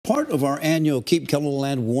Part of our annual Keep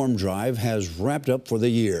KELOLAND Warm drive has wrapped up for the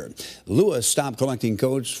year. Lewis stopped collecting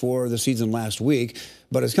coats for the season last week,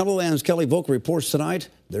 but as KELOLAND's Kelly Volk reports tonight,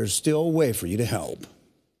 there's still a way for you to help.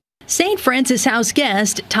 St. Francis House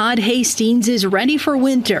guest Todd Hastings is ready for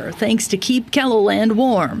winter thanks to Keep KELOLAND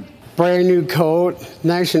Warm. Brand new coat,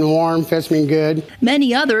 nice and warm, fits me good.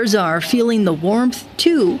 Many others are feeling the warmth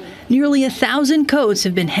too. Nearly 1,000 coats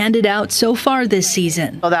have been handed out so far this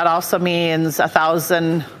season. Well, that also means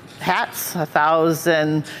 1,000 hats,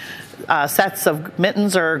 1,000 sets of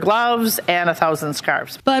mittens or gloves, and 1,000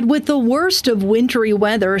 scarves. But with the worst of wintry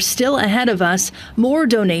weather still ahead of us, more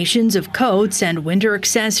donations of coats and winter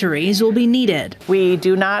accessories will be needed. We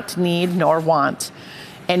do not need nor want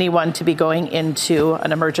anyone to be going into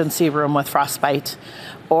an emergency room with frostbite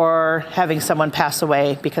or having someone pass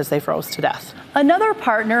away because they froze to death. Another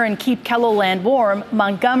partner in Keep KELOLAND Warm,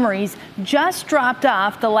 Montgomery's, just dropped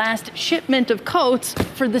off the last shipment of coats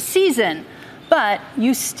for the season. But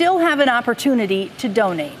you still have an opportunity to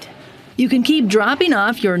donate. You can keep dropping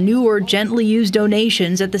off your new or gently used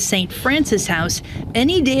donations at the St. Francis House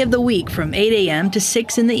any day of the week from 8 a.m. to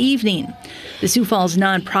 6 in the evening. The Sioux Falls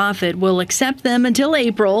nonprofit will accept them until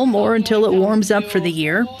April or until it warms up for the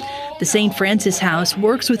year. The St. Francis House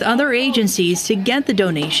works with other agencies to get the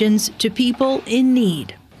donations to people in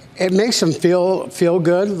need. It makes them feel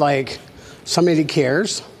good, like somebody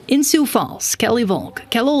cares. In Sioux Falls, Kelly Volk,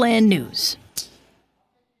 KELOLAND News.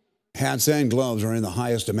 Hats and gloves are in the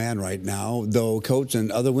highest demand right now, though coats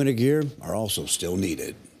and other winter gear are also still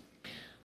needed.